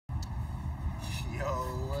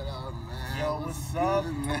what up, man? Yo, what's up,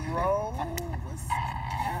 bro? What's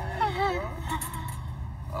good, bro?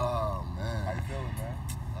 Oh, man. How you feeling, man?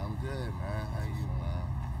 I'm good, man. How you, man?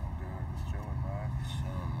 I'm good. Just chilling, man.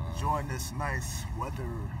 Chilling, man. Enjoying this nice weather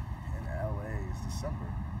in LA. It's December.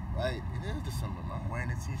 Right. It is December, man. I'm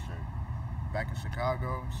wearing a t-shirt. Back in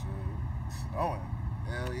Chicago, it's snowing.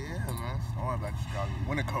 Hell yeah, man. Snowing back in Chicago.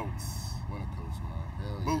 Winter coats. Winter coats, man.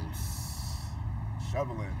 Hell Boots.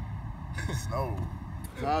 Shoveling. Snow.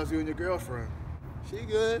 So how's you and your girlfriend? She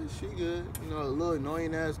good. She good. You know, a little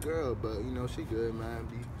annoying ass girl, but you know, she good, man.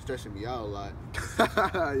 Be stressing me out a lot.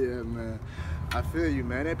 Yeah, man. I feel you,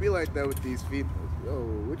 man. It be like that with these females. Yo,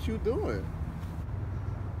 what you doing?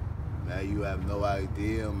 Man, you have no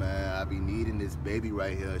idea, man. I be needing this baby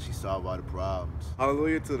right here. She solve all the problems.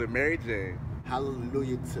 Hallelujah to the Mary Jane.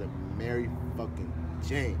 Hallelujah to the Mary fucking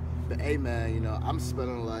Jane. But hey, man, you know, I'm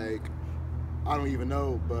spending like, I don't even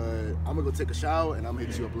know, but I'm gonna go take a shower and I'm gonna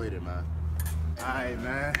hit you up later, man. All right,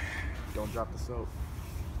 man. Don't drop the soap.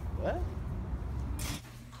 What?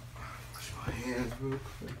 Wash my hands real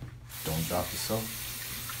quick. Don't drop the soap.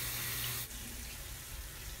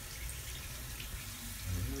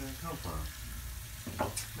 Where did that come from?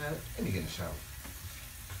 Man, let me get in the shower.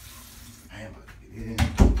 I am about to get in.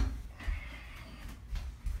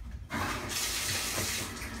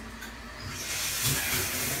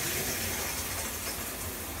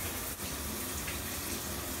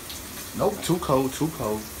 Nope, too cold, too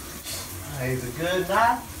cold. Hey, is it good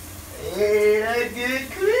now? Hey, that's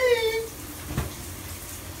good clean.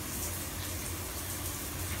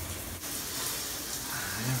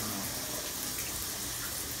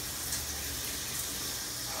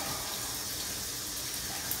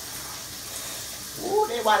 Ooh,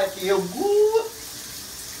 that body feel good.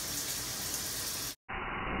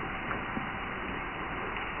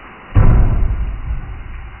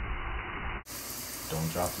 Don't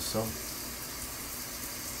drop the soap.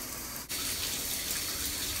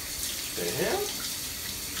 The hell?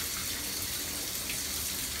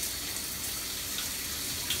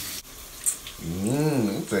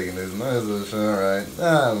 I'm taking this nice little shot right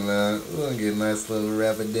now, man. We're gonna get a nice little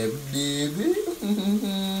rapid baby.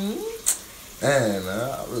 Man,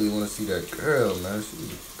 I really want to see that girl, man. She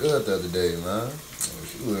was good the other day, man.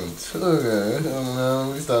 She was too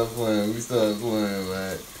good. We start playing,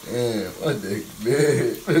 man. Damn, what the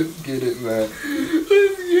big? Let's get it, man. Let's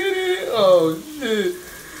get it. Oh, shit.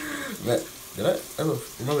 Man, did I ever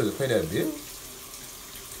remember to pay that bill?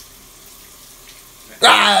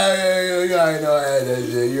 You already know I had that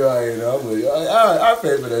shit. You already know. I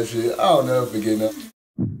pay for that shit. I don't never forget that.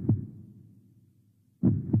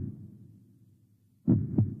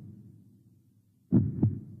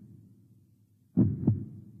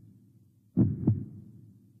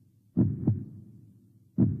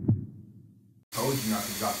 Told you not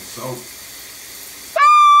to drop the soap.